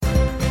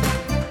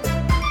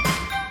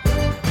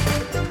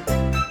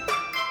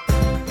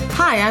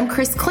Hi, I'm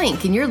Chris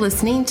Klink, and you're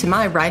listening to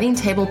my Writing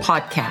Table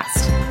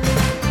podcast.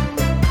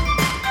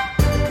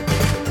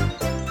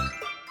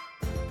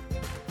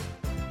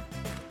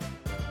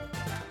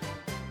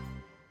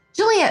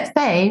 Juliette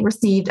Fay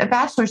received a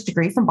bachelor's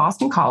degree from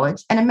Boston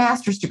College and a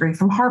master's degree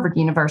from Harvard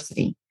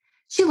University.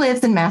 She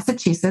lives in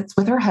Massachusetts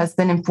with her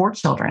husband and 4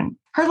 children.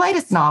 Her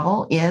latest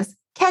novel is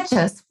Catch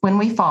Us When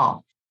We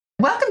Fall.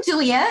 Welcome,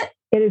 Juliette.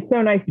 It is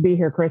so nice to be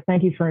here, Chris.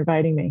 Thank you for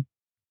inviting me.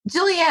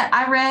 Juliette,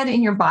 I read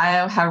in your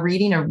bio how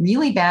reading a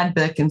really bad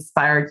book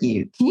inspired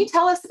you. Can you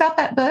tell us about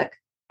that book?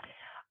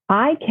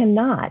 I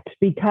cannot,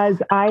 because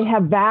I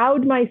have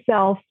vowed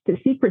myself to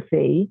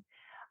secrecy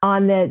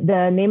on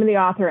the name of the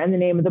author and the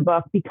name of the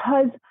book,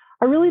 because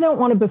I really don't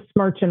want to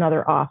besmirch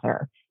another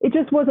author. It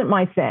just wasn't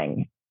my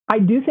thing. I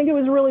do think it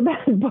was a really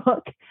bad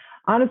book.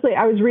 Honestly,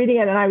 I was reading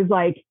it and I was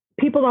like,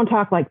 people don't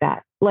talk like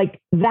that. Like,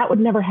 that would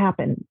never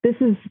happen. This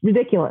is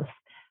ridiculous.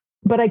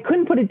 But I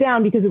couldn't put it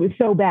down because it was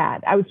so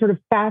bad. I was sort of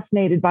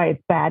fascinated by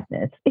its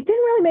badness. It didn't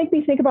really make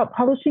me think about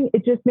publishing.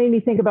 It just made me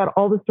think about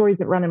all the stories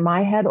that run in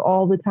my head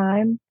all the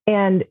time.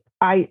 And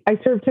I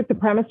sort of took the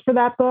premise for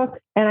that book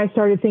and I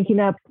started thinking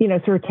up,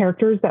 sort of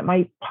characters that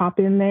might pop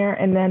in there.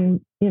 And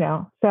then,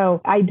 so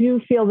I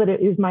do feel that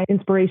it is my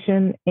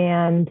inspiration,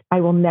 and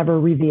I will never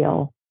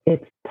reveal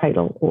its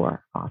title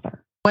or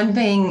author. One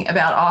thing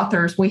about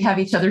authors, we have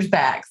each other's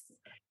backs.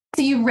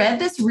 So you read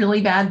this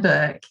really bad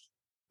book,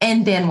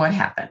 and then what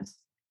happened?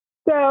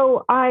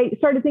 So I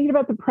started thinking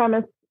about the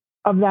premise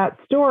of that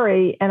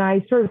story, and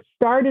I sort of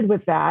started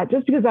with that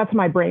just because that's how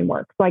my brain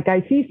works. Like,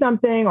 I see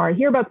something or I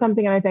hear about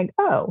something and I think,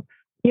 oh,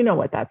 you know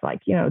what that's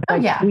like. It's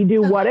like we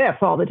do what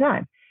if all the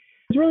time.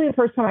 It was really the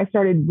first time I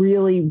started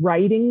really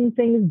writing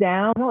things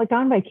down. I felt like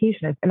on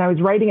vacation, and I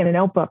was writing in a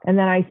notebook, and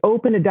then I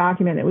opened a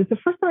document. It was the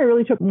first time I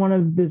really took one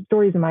of the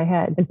stories in my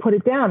head and put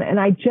it down. And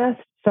I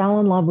just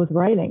fell in love with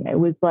writing. It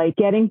was like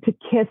getting to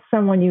kiss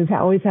someone you've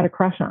always had a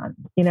crush on.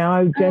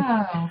 I would just,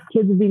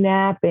 kids would be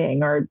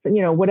napping or,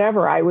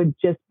 whatever. I would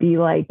just be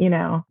like,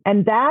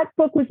 and that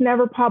book was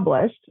never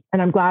published.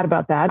 And I'm glad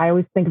about that. I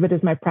always think of it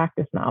as my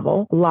practice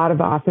novel. A lot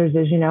of authors,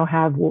 as you know,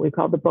 have what we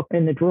call the book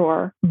in the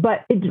drawer.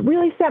 But it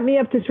really set me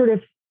up to sort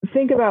of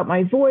think about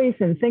my voice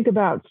and think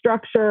about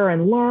structure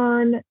and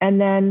learn. And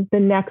then the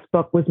next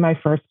book was my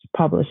first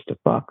published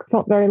book.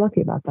 Felt very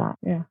lucky about that.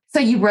 Yeah. So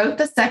you wrote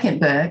the second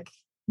book.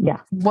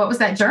 Yeah. What was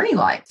that journey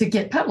like to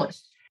get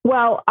published?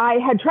 Well, I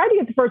had tried to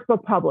get the first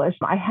book published.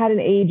 I had an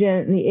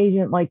agent, and the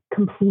agent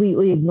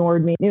completely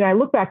ignored me. I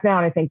look back now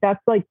and I think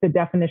that's like the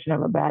definition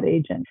of a bad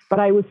agent. But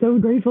I was so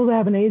grateful to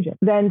have an agent.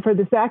 Then for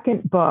the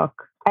second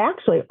book, I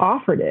actually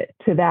offered it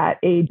to that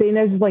agent.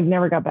 They just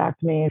never got back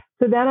to me.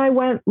 So then I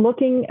went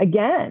looking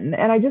again,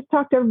 and I just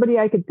talked to everybody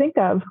I could think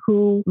of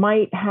who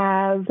might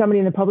have somebody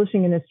in the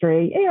publishing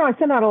industry. I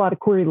sent out a lot of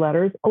query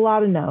letters, a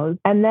lot of no's.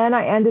 And then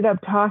I ended up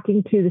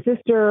talking to the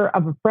sister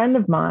of a friend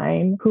of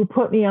mine who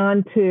put me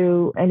on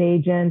to an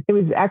agent. It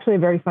was actually a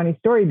very funny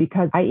story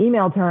because I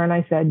emailed her and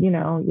I said,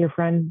 your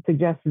friend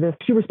suggested this.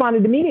 She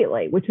responded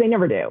immediately, which they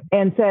never do,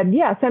 and said,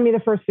 yeah, send me the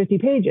first 50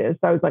 pages.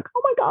 So I was like,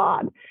 oh my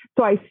God.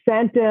 So I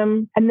sent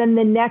him. And then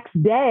the next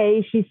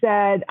day she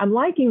said, I'm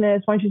liking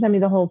this. Why don't you send me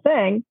the whole thing?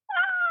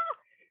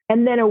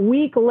 And then a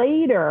week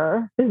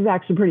later, this is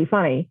actually pretty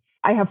funny.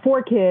 I have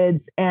 4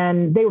 kids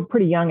and they were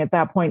pretty young at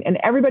that point, and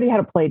everybody had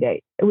a play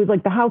date. It was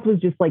like the house was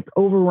just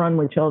overrun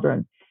with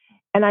children.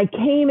 And I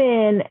came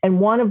in and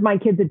one of my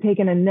kids had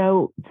taken a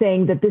note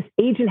saying that this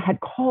agent had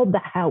called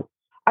the house.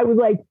 I was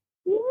like,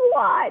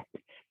 what?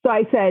 So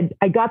I said,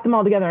 I got them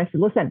all together. I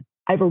said, listen,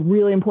 I have a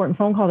really important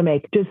phone call to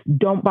make. Just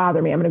don't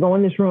bother me. I'm going to go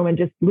in this room and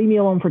just leave me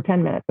alone for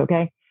 10 minutes.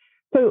 Okay.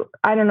 So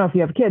I don't know if you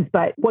have kids,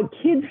 but what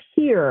kids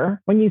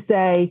hear when you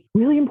say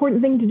really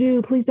important thing to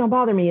do, please don't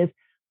bother me, is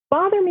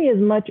bother me as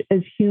much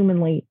as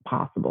humanly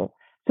possible.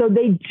 So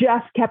they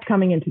just kept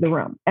coming into the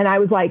room. And I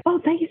was like,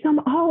 oh, thank you so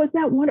much. Oh, isn't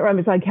that wonderful?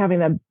 It's like having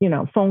the,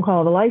 phone call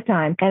of a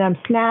lifetime. And I'm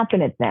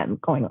snapping at them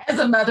going, as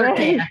a mother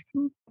can.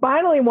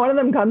 Finally, one of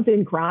them comes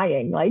in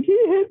crying, like, he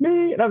hit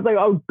me. And I was like,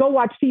 oh, go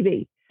watch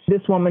TV.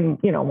 This woman,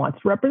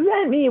 wants to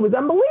represent me. It was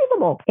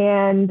unbelievable.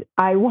 And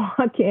I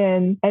walk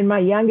in and my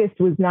youngest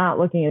was not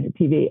looking at the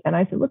TV. And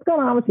I said, what's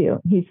going on with you?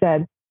 He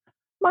said,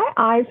 my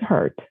eyes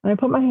hurt. And I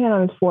put my hand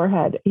on his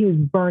forehead. He was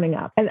burning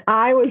up. And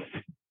I was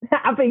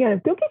laughing at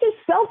him. Go get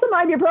yourself some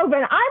ibuprofen.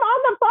 I'm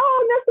on the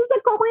phone. This is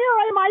a career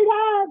I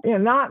might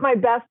have. Not my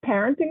best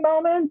parenting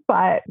moment,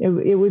 but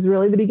it was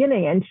really the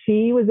beginning. And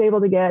she was able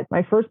to get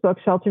my first book,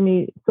 Shelter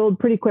Me, sold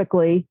pretty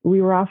quickly.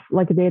 We were off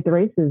like a day at the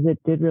races. It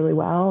did really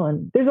well.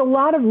 And there's a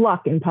lot of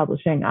luck in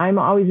publishing. I'm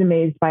always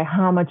amazed by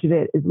how much of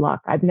it is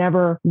luck. I've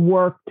never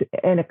worked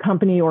in a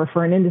company or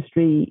for an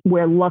industry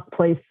where luck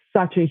plays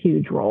such a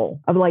huge role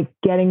of like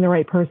getting the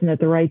right person at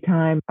the right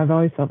time. I've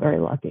always felt very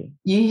lucky.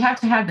 You have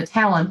to have the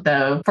talent,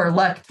 though, for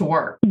luck to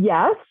work.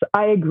 Yes,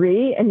 I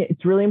agree. And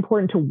it's really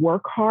important to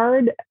work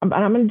hard. But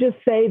I'm going to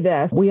just say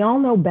this. We all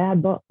know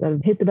bad books that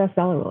have hit the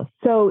bestseller list.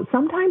 So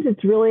sometimes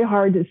it's really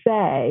hard to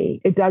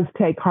say. It does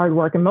take hard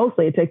work, and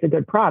mostly it takes a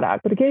good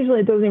product. But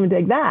occasionally it doesn't even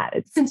take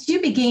that. Since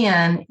you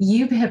began,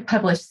 you have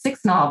published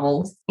 6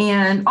 novels,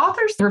 and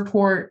authors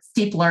report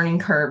steep learning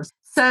curves.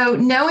 So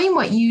knowing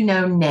what you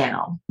know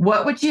now,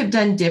 what would you have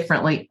done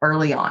differently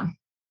early on?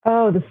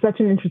 Oh, that's such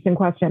an interesting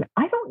question.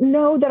 I don't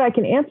know that I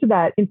can answer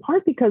that, in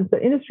part because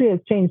the industry has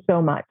changed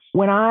so much.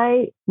 When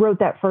I wrote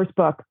that first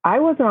book, I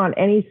wasn't on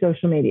any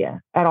social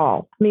media at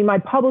all. I mean, my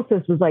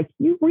publicist was like,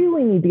 you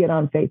really need to get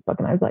on Facebook.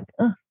 And I was like,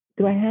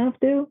 do I have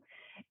to?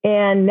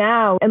 And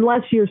now,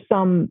 unless you're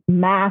some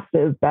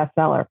massive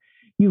bestseller,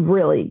 you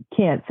really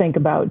can't think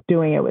about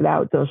doing it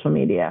without social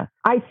media.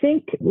 I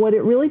think what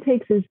it really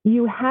takes is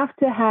you have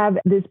to have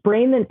this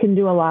brain that can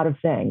do a lot of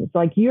things.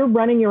 Like you're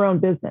running your own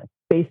business,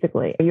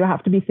 basically. You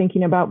have to be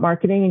thinking about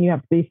marketing, and you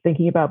have to be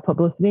thinking about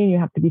publicity, and you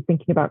have to be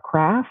thinking about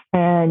craft,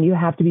 and you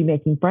have to be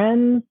making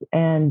friends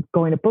and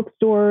going to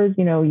bookstores.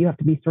 You know, you have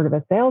to be sort of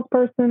a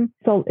salesperson.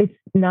 So it's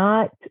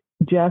not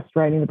just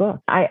writing the book.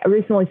 I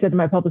recently said to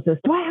my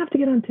publicist, do I have to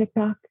get on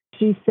TikTok?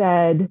 She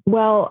said,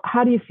 well,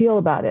 how do you feel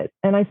about it?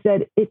 And I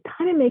said, it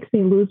kind of makes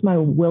me lose my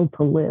will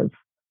to live.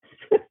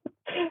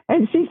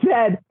 And she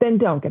said, then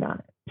don't get on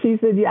it. She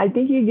said, I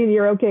think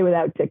you're okay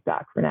without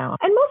TikTok for now.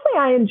 And mostly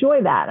I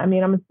enjoy that. I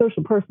mean, I'm a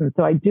social person,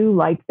 so I do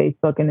like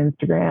Facebook and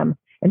Instagram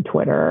and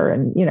Twitter,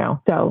 and,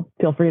 so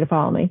feel free to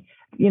follow me.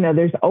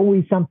 There's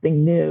always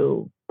something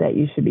new that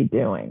you should be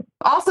doing.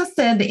 Also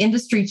said the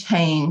industry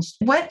changed.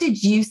 What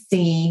did you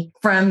see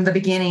from the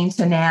beginning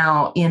to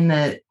now in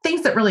the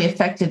things that really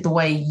affected the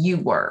way you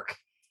work?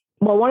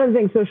 Well, one of the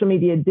things social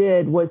media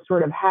did was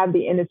sort of have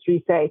the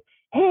industry say,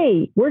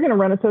 hey, we're going to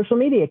run a social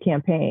media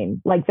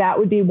campaign. Like that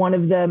would be one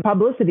of the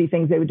publicity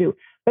things they would do.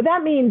 But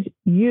that means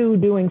you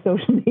doing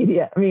social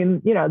media. I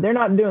mean, they're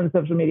not doing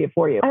social media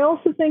for you. I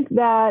also think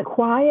that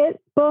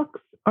quiet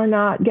books are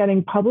not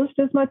getting published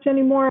as much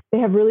anymore. They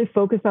have really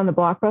focused on the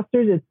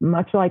blockbusters. It's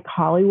much like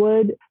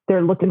Hollywood.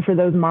 They're looking for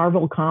those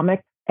Marvel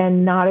comics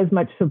and not as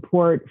much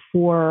support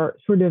for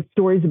sort of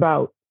stories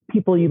about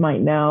people you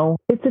might know.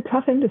 It's a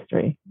tough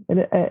industry.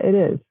 It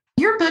is.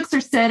 Your books are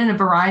set in a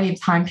variety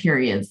of time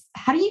periods.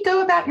 How do you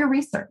go about your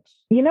research?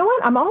 You know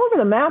what? I'm all over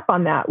the map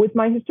on that. With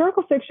my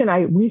historical fiction,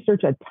 I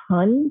research a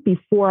ton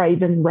before I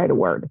even write a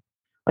word.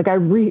 Like I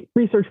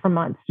research for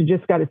months to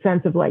just get a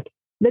sense of like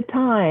the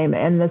time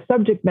and the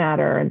subject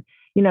matter. And,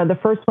 the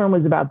first one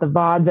was about the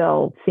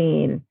vaudeville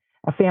scene,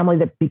 a family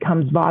that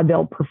becomes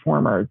vaudeville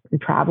performers and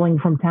traveling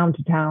from town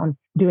to town,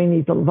 doing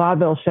these little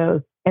vaudeville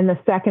shows. And the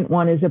second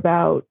one is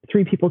about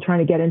 3 people trying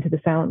to get into the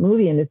silent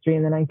movie industry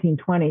in the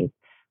 1920s.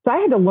 So I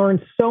had to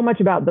learn so much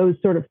about those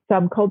sort of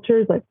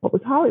subcultures, like what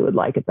was Hollywood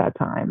like at that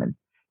time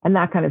and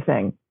that kind of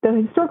thing.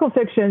 The historical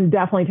fiction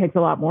definitely takes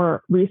a lot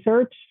more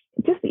research.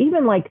 Just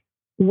even like,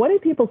 what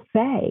did people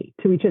say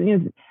to each other?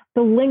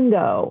 The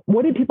lingo.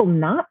 What did people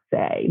not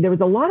say? There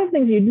was a lot of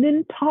things you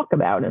didn't talk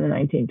about in the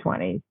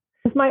 1920s.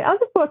 With my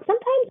other book,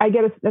 sometimes I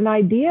get an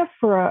idea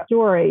for a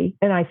story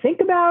and I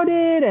think about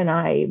it and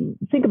I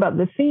think about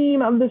the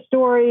theme of the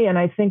story and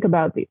I think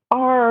about the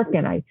arc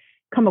and I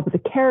come up with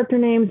the character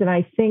names and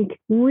I think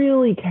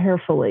really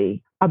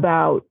carefully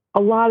about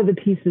a lot of the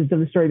pieces of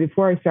the story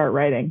before I start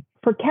writing.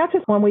 For Catch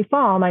Us When We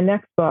Fall, my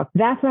next book,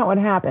 that's not what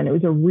happened. It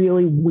was a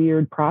really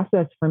weird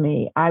process for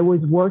me. I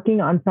was working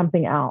on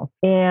something else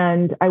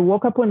and I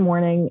woke up one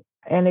morning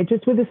and it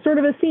just was a sort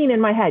of a scene in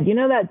my head.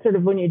 That sort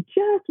of when you're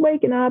just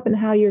waking up and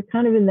how you're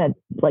kind of in that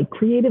like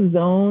creative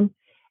zone.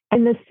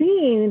 And the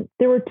scene,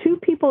 there were 2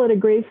 people at a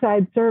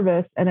graveside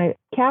service and a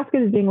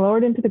casket is being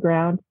lowered into the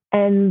ground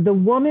and the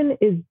woman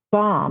is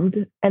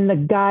bombed and the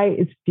guy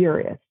is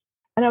furious.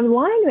 And I'm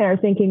lying there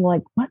thinking,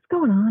 like, what's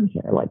going on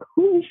here? Like,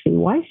 who is she?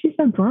 Why is she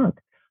so drunk?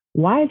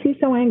 Why is he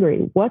so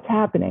angry? What's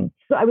happening?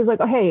 So I was like,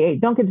 oh, hey,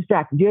 don't get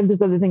distracted. You have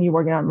this other thing you're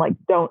working on. Like,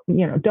 don't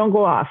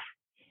go off.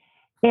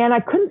 And I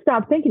couldn't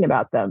stop thinking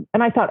about them.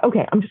 And I thought,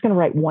 okay, I'm just going to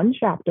write one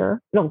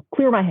chapter. It'll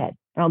clear my head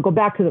and I'll go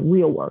back to the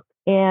real work.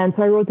 And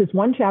so I wrote this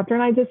one chapter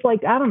and I just I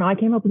don't know. I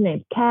came up with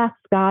names, Cass,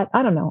 Scott.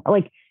 I don't know.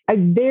 Like I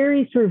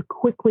very sort of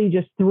quickly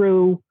just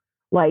threw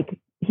like,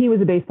 he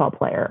was a baseball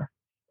player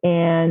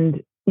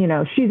and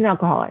she's an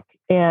alcoholic.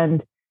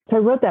 And so I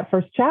wrote that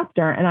first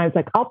chapter and I was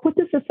like, I'll put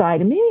this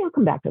aside and maybe I'll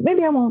come back to it.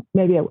 Maybe I won't.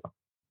 Maybe I will.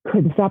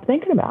 Couldn't stop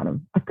thinking about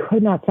him. I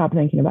could not stop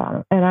thinking about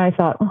him. And I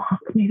thought,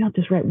 maybe I'll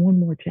just write one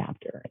more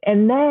chapter.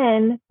 And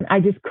then I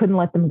just couldn't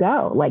let them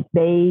go. Like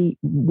they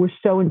were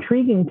so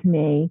intriguing to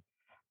me.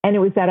 And it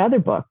was that other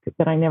book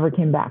that I never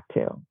came back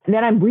to. And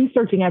then I'm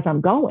researching as I'm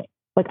going.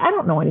 Like, I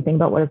don't know anything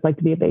about what it's like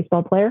to be a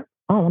baseball player.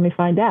 Oh, let me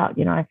find out.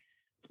 I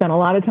spent a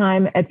lot of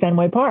time at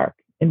Fenway Park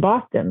in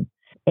Boston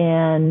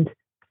and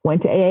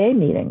went to AAA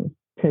meetings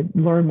to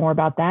learn more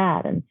about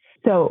that. And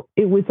so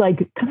it was like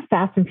kind of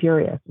fast and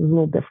furious. It was a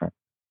little different.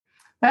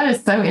 That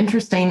is so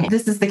interesting.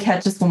 This is the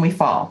Catch Us When We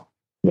Fall.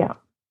 Yeah.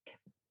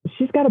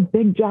 she's got a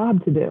big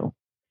job to do.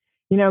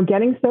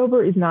 Getting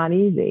sober is not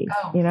easy.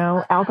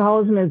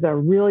 Alcoholism is a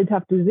really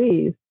tough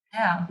disease.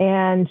 Yeah.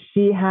 And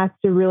she has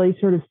to really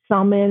sort of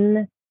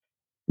summon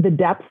the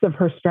depths of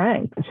her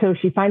strength. So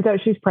she finds out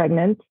she's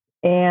pregnant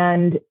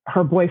and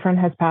her boyfriend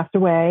has passed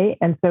away.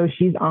 And so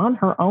she's on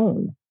her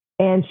own.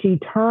 And she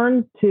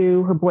turns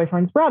to her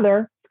boyfriend's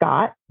brother,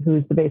 Scott,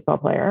 who's the baseball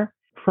player,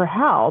 for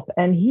help.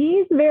 And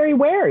he's very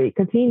wary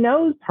because he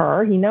knows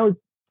her. He knows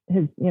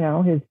his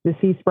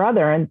deceased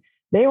brother. And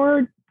they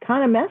were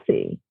kind of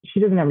messy. She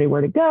doesn't have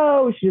anywhere to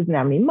go. She doesn't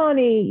have any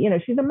money.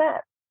 She's a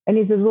mess. And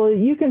he says, well,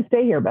 you can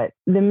stay here, but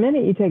the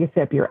minute you take a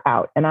sip, you're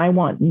out. And I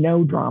want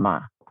no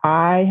drama.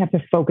 I have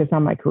to focus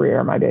on my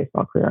career, my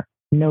baseball career.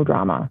 No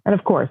drama. And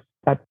of course,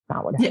 that's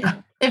not what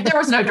happened. Yeah. If there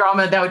was no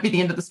drama, that would be the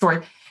end of the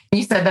story.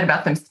 You said that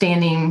about them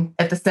standing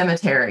at the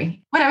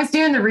cemetery. When I was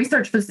doing the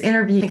research for this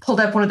interview, I pulled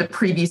up one of the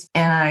previews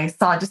and I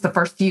saw just the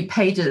first few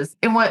pages.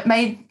 And what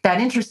made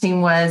that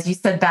interesting was you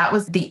said that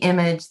was the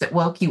image that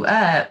woke you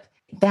up.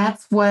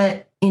 That's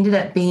what ended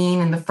up being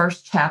in the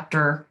first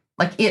chapter.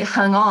 Like it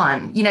hung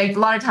on. A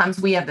lot of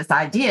times we have this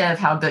idea of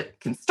how a book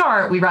can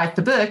start. We write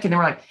the book and then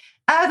we're like,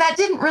 oh, that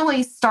didn't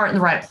really start in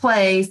the right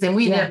place. And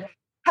we end up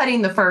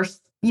cutting the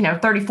first,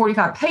 30,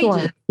 45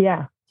 pages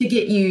to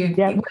get you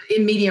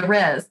in media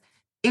res.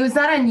 Was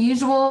that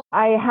unusual?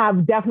 I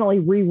have definitely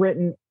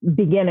rewritten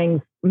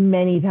beginnings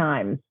many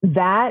times.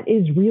 That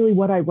is really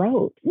what I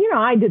wrote.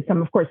 I did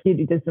some, of course, you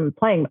did some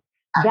playing.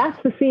 That's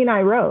the scene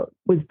I wrote,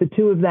 was the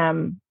two of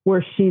them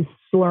where she's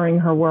slurring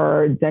her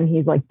words and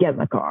he's like, get in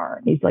the car.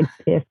 And he's like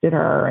pissed at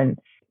her. And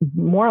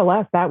more or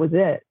less, that was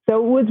it.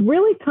 So it was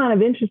really kind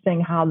of interesting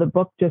how the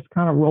book just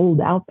kind of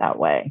rolled out that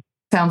way.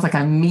 Sounds like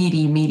a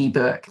meaty, meaty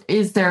book.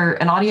 Is there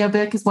an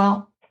audiobook as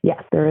well?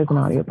 Yes, there is an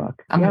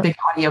audiobook. I'm a big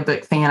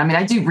audiobook fan. I mean,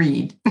 I do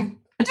read.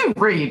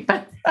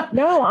 But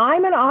No,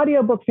 I'm an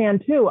audiobook fan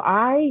too.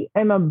 I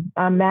am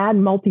a mad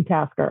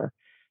multitasker.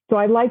 So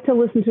I like to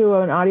listen to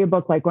an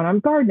audiobook like when I'm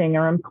gardening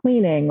or I'm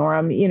cleaning or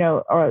I'm,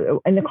 or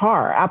in the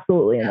car,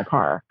 absolutely in the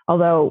car.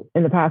 Although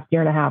in the past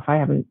year and a half, I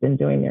haven't been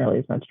doing nearly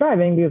as much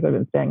driving because I've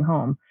been staying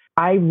home.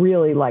 I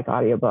really like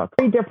audiobooks.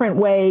 Very different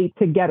way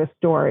to get a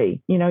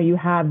story. You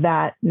have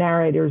that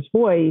narrator's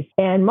voice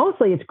and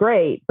mostly it's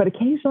great, but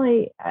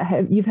occasionally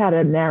you've had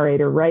a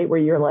narrator, right?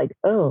 Where you're like,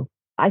 oh,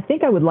 I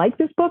think I would like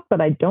this book, but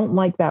I don't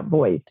like that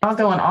voice. I'll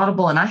go on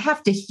Audible and I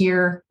have to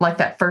hear like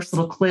that first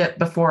little clip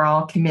before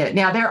I'll commit.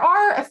 Now, there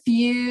are a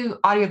few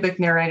audiobook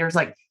narrators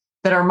like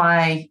that are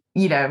my,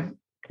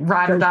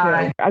 ride or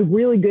die. A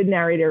really good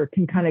narrator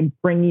can kind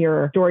of bring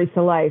your stories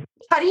to life.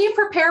 How do you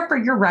prepare for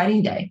your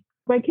writing day?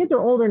 My kids are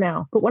older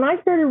now, but when I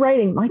started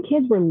writing, my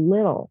kids were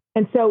little.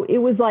 And so it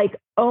was like,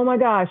 oh my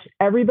gosh,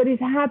 everybody's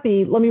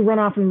happy. Let me run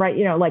off and write,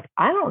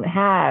 I don't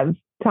have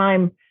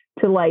time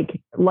to like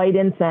light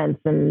incense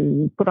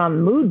and put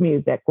on mood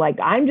music. Like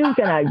I'm just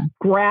going to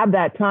grab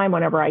that time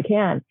whenever I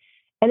can.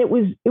 And it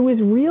was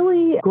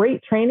really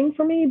great training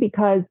for me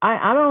because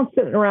I'm not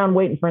sitting around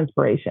waiting for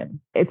inspiration.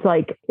 It's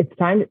like, it's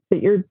time to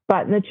sit your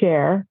butt in the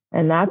chair.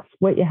 And that's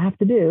what you have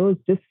to do is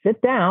just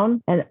sit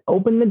down and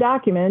open the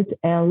document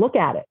and look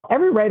at it.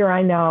 Every writer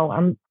I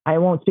know, I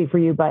won't speak for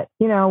you, but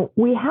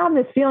we have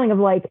this feeling of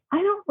like, I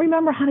don't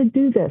remember how to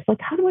do this. Like,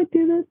 how do I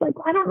do this? Like,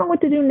 I don't know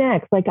what to do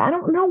next. Like, I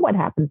don't know what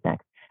happens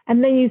next.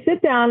 And then you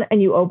sit down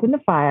and you open the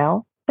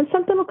file and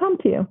something will come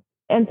to you.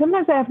 And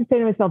sometimes I have to say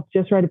to myself,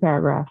 just write a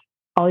paragraph.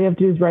 All you have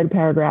to do is write a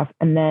paragraph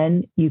and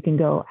then you can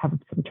go have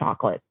some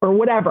chocolate or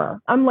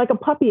whatever. I'm like a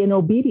puppy in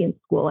obedience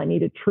school. I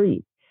need a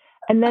treat.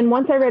 And then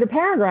once I write a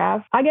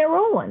paragraph, I get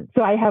rolling.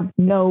 So I have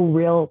no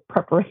real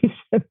preparation.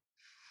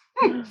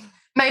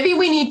 Maybe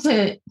we need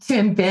to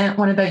invent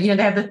one of the,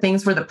 they have the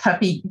things where the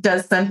puppy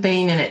does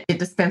something and it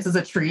dispenses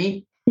a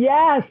treat.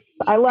 Yes,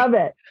 I love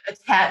it.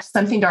 Attach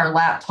something to our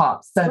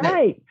laptop so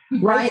that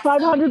write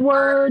 500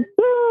 words.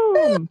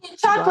 Boom.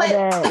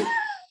 Chocolate.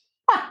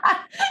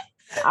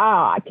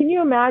 Can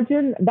you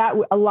imagine that?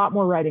 A lot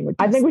more writing.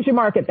 I think we should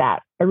market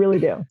that. I really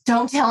do.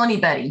 Don't tell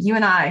anybody. You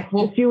and I.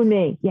 Just you and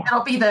me. Yeah.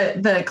 That'll be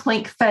the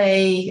Clink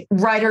Fay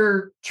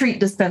writer treat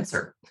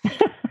dispenser.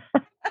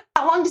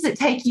 How long does it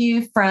take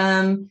you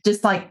from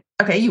just like,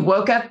 okay, you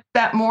woke up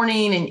that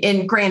morning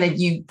and granted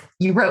you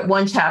wrote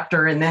one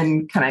chapter and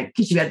then kind of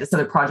because you had this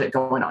other project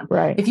going on.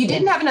 Right. If you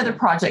didn't have another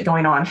project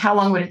going on, how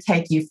long would it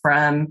take you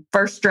from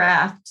first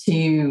draft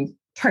to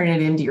turn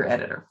it into your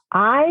editor?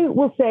 I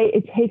will say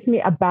it takes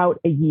me about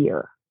a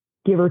year,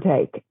 give or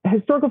take.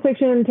 Historical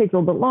fiction takes a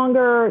little bit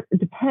longer. It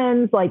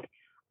depends. Like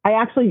I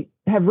actually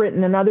have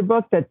written another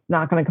book that's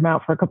not going to come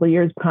out for a couple of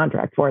years,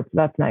 contract for it. So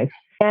that's nice.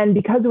 And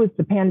because it was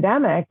the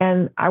pandemic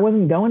and I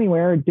wasn't going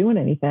anywhere or doing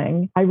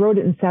anything, I wrote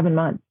it in 7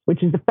 months,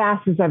 which is the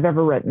fastest I've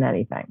ever written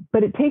anything.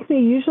 But it takes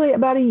me usually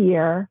about a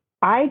year.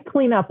 I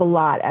clean up a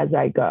lot as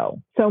I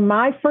go. So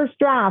my first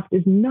draft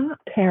is not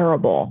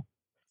terrible.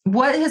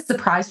 What has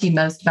surprised you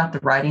most about the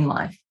writing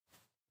life?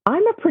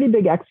 I'm a pretty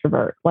big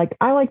extrovert. Like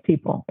I like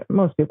people.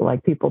 Most people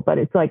like people, but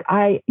it's like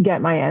I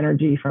get my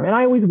energy from it.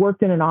 I always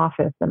worked in an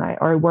office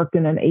or I worked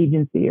in an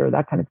agency or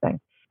that kind of thing.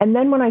 And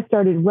then when I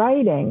started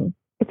writing,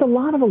 It's a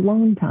lot of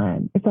alone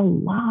time. It's a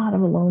lot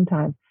of alone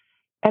time.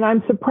 And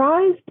I'm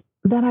surprised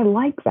that I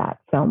like that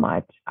so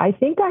much. I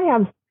think I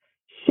have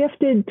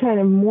shifted kind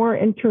of more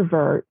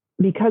introvert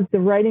because the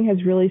writing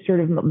has really sort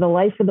of, the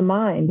life of the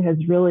mind has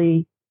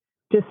really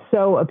just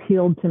so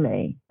appealed to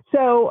me.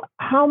 So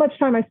how much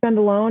time I spend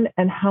alone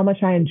and how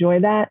much I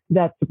enjoy that,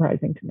 that's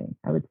surprising to me,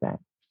 I would say.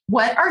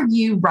 What are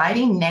you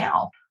writing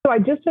now? So I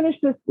just finished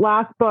this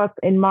last book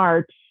in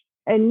March.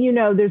 And,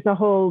 there's a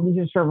whole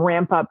just sort of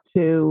ramp up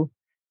to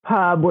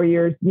pub where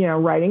you're,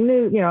 writing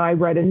news. I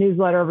write a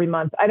newsletter every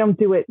month. I don't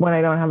do it when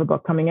I don't have a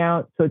book coming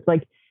out. So it's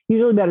like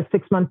usually about a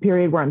 6-month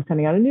period where I'm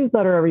sending out a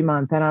newsletter every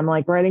month and I'm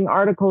like writing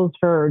articles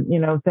for,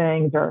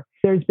 things, or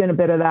there's been a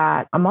bit of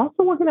that. I'm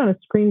also working on a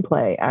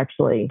screenplay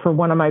actually for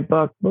one of my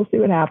books. We'll see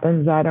what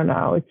happens. I don't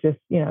know. It's just,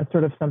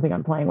 sort of something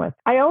I'm playing with.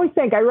 I always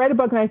think I write a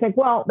book and I think,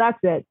 well, that's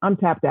it. I'm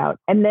tapped out.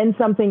 And then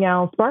something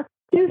else sparks.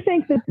 I do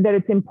think that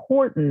it's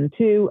important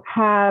to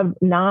have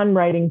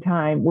non-writing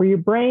time where your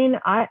brain,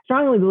 I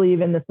strongly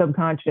believe in the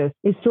subconscious,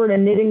 is sort of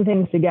knitting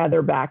things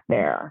together back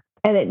there.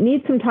 And it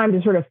needs some time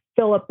to sort of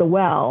fill up the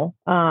well.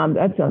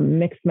 That's a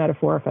mixed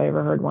metaphor if I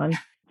ever heard one.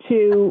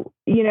 To,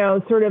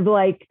 sort of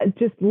like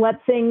just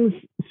let things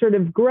sort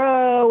of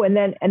grow. And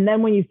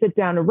then when you sit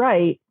down to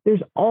write,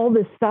 there's all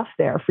this stuff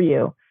there for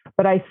you.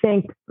 But I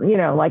think,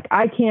 like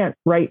I can't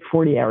write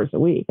 40 hours a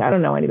week. I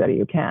don't know anybody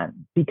who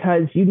can,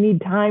 because you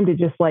need time to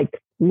just like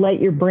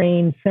let your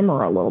brain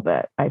simmer a little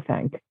bit, I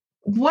think.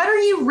 What are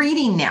you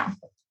reading now?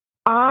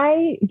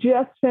 I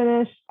just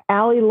finished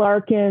Allie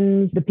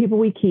Larkin's The People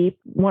We Keep,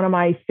 one of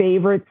my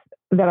favorites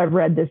that I've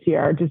read this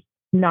year. Just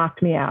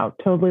knocked me out.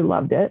 Totally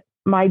loved it.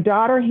 My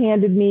daughter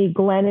handed me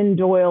Glennon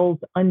Doyle's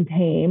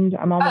Untamed.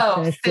 I'm almost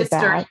finished with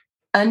that.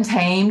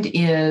 Untamed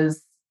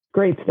is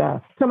great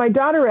stuff. So my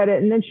daughter read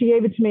it and then she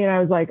gave it to me and I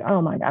was like,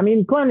 oh my God. I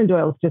mean, Glennon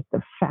Doyle is just a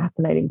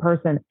fascinating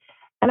person.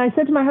 And I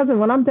said to my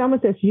husband, when I'm done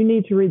with this, you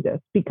need to read this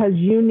because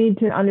you need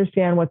to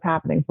understand what's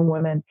happening from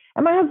women.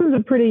 And my husband's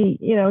a pretty,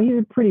 he's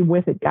a pretty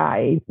with it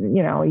guy.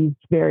 He's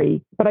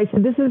very, but I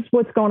said, this is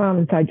what's going on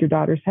inside your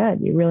daughter's head.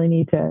 You really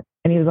need to.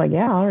 And he was like,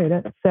 yeah, I'll read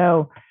it.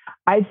 So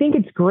I think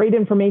it's great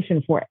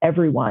information for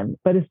everyone,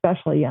 but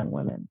especially young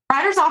women.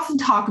 Writers often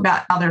talk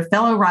about how their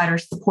fellow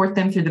writers support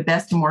them through the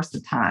best and worst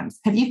of times.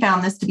 Have you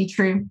found this to be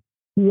true?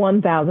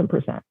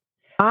 1,000%.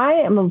 I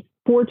am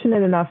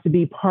fortunate enough to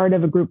be part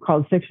of a group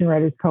called Fiction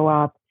Writers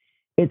Co-op.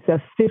 It's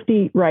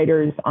 50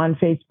 writers on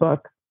Facebook.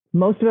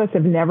 Most of us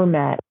have never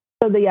met.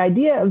 So the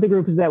idea of the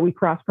group is that we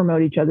cross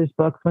promote each other's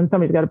books. When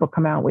somebody's got a book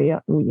come out, we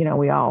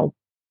all,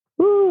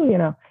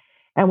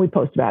 and we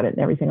post about it and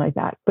everything like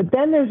that. But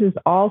then there's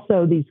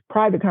also these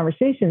private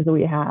conversations that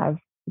we have,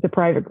 the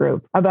private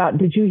group, about,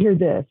 did you hear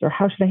this? Or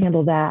how should I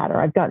handle that?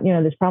 Or I've got,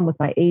 this problem with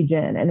my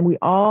agent. And we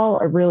all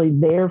are really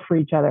there for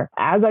each other.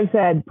 As I've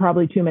said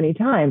probably too many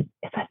times,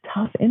 it's a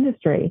tough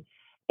industry.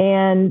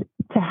 And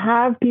to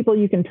have people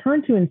you can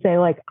turn to and say,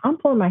 like, I'm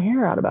pulling my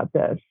hair out about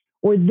this,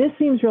 or this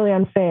seems really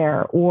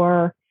unfair,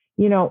 or,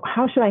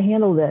 how should I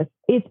handle this?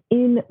 It's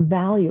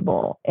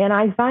invaluable. And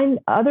I find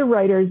other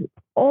writers,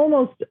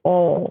 almost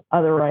all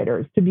other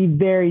writers, to be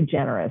very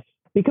generous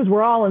because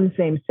we're all in the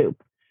same soup.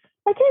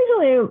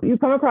 Occasionally you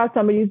come across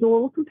somebody who's a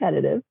little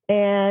competitive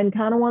and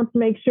kind of wants to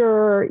make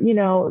sure,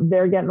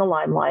 they're getting the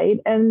limelight.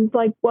 And it's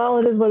like, well,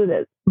 it is what it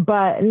is.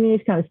 But you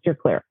just kind of steer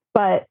clear.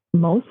 But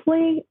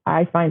mostly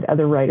I find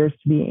other writers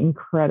to be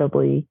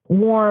incredibly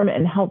warm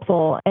and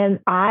helpful. And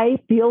I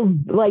feel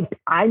like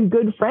I'm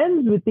good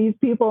friends with these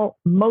people,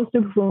 most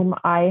of whom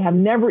I have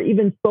never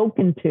even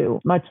spoken to,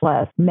 much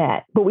less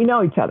met. But we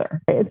know each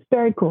other. It's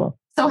very cool.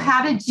 So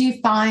how did you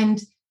find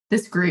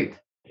this group?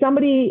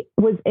 Somebody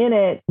was in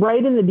it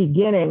right in the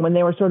beginning when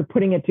they were sort of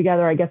putting it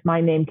together. I guess my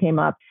name came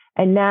up.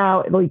 And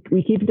now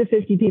we keep it to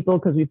 50 people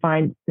because we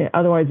find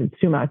otherwise it's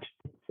too much.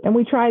 And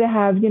we try to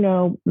have,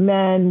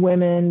 men,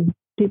 women,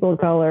 people of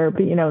color,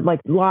 but, like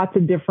lots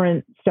of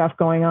different stuff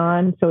going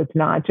on. So it's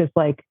not just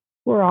like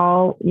we're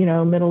all,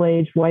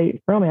 middle-aged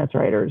white romance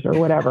writers or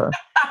whatever,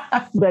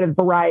 but a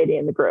variety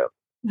in the group.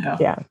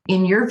 Yeah.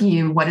 In your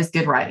view, what is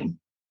good writing?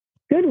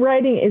 Good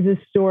writing is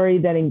a story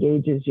that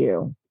engages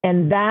you.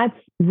 And that's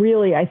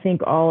really, I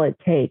think, all it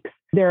takes.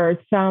 There are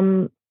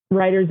some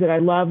writers that I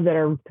love that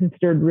are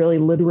considered really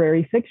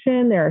literary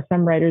fiction. There are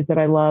some writers that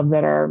I love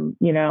that are,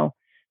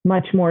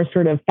 much more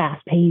sort of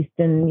fast-paced.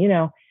 And,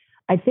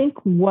 I think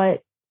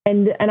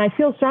and I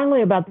feel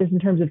strongly about this in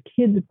terms of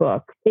kids'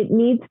 books. It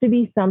needs to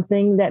be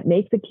something that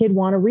makes a kid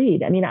want to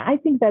read. I mean, I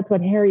think that's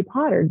what Harry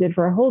Potter did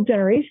for a whole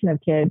generation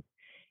of kids,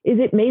 is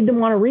it made them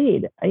want to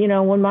read.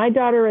 When my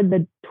daughter read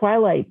the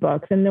Twilight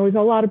books, and there was a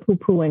lot of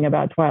poo-pooing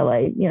about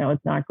Twilight,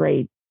 it's not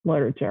great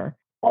literature.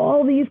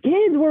 All these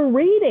kids were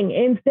reading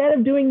instead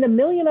of doing the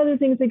million other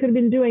things they could have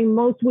been doing,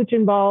 most which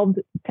involved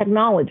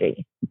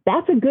technology.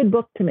 That's a good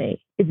book to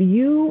me. If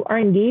you are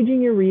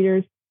engaging your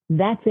readers,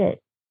 that's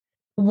it.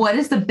 What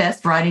is the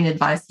best writing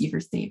advice you've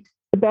received?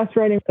 The best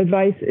writing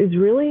advice is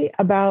really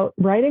about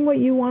writing what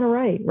you want to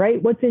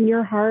write what's in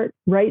your heart,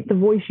 write the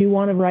voice you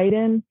want to write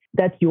in.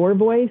 That's your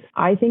voice.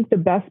 I think the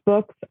best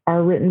books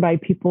are written by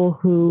people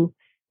who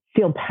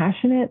feel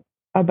passionate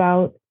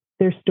about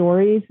their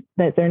stories,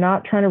 that they're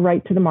not trying to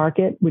write to the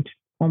market, which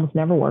almost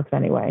never works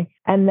anyway,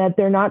 and that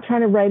they're not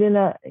trying to write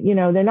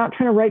they're not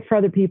trying to write for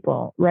other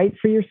people. Write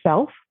for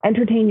yourself,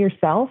 entertain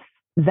yourself.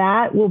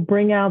 That will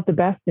bring out the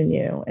best in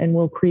you and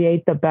will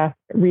create the best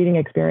reading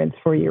experience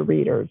for your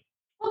readers.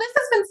 Well, this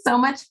has been so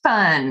much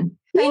fun.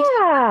 Thank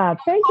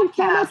you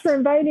so much for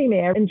inviting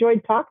me. I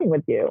enjoyed talking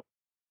with you.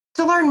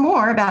 To learn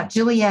more about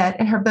Juliette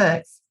and her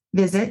books,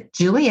 visit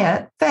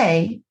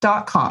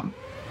JulietteFay.com.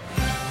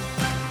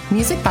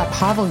 Music by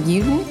Pavel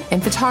Uden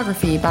and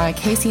photography by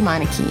Casey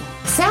Meineke.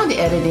 Sound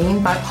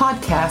editing by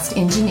Podcast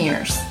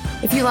Engineers.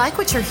 If you like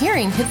what you're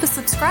hearing, hit the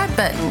subscribe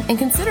button and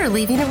consider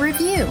leaving a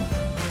review.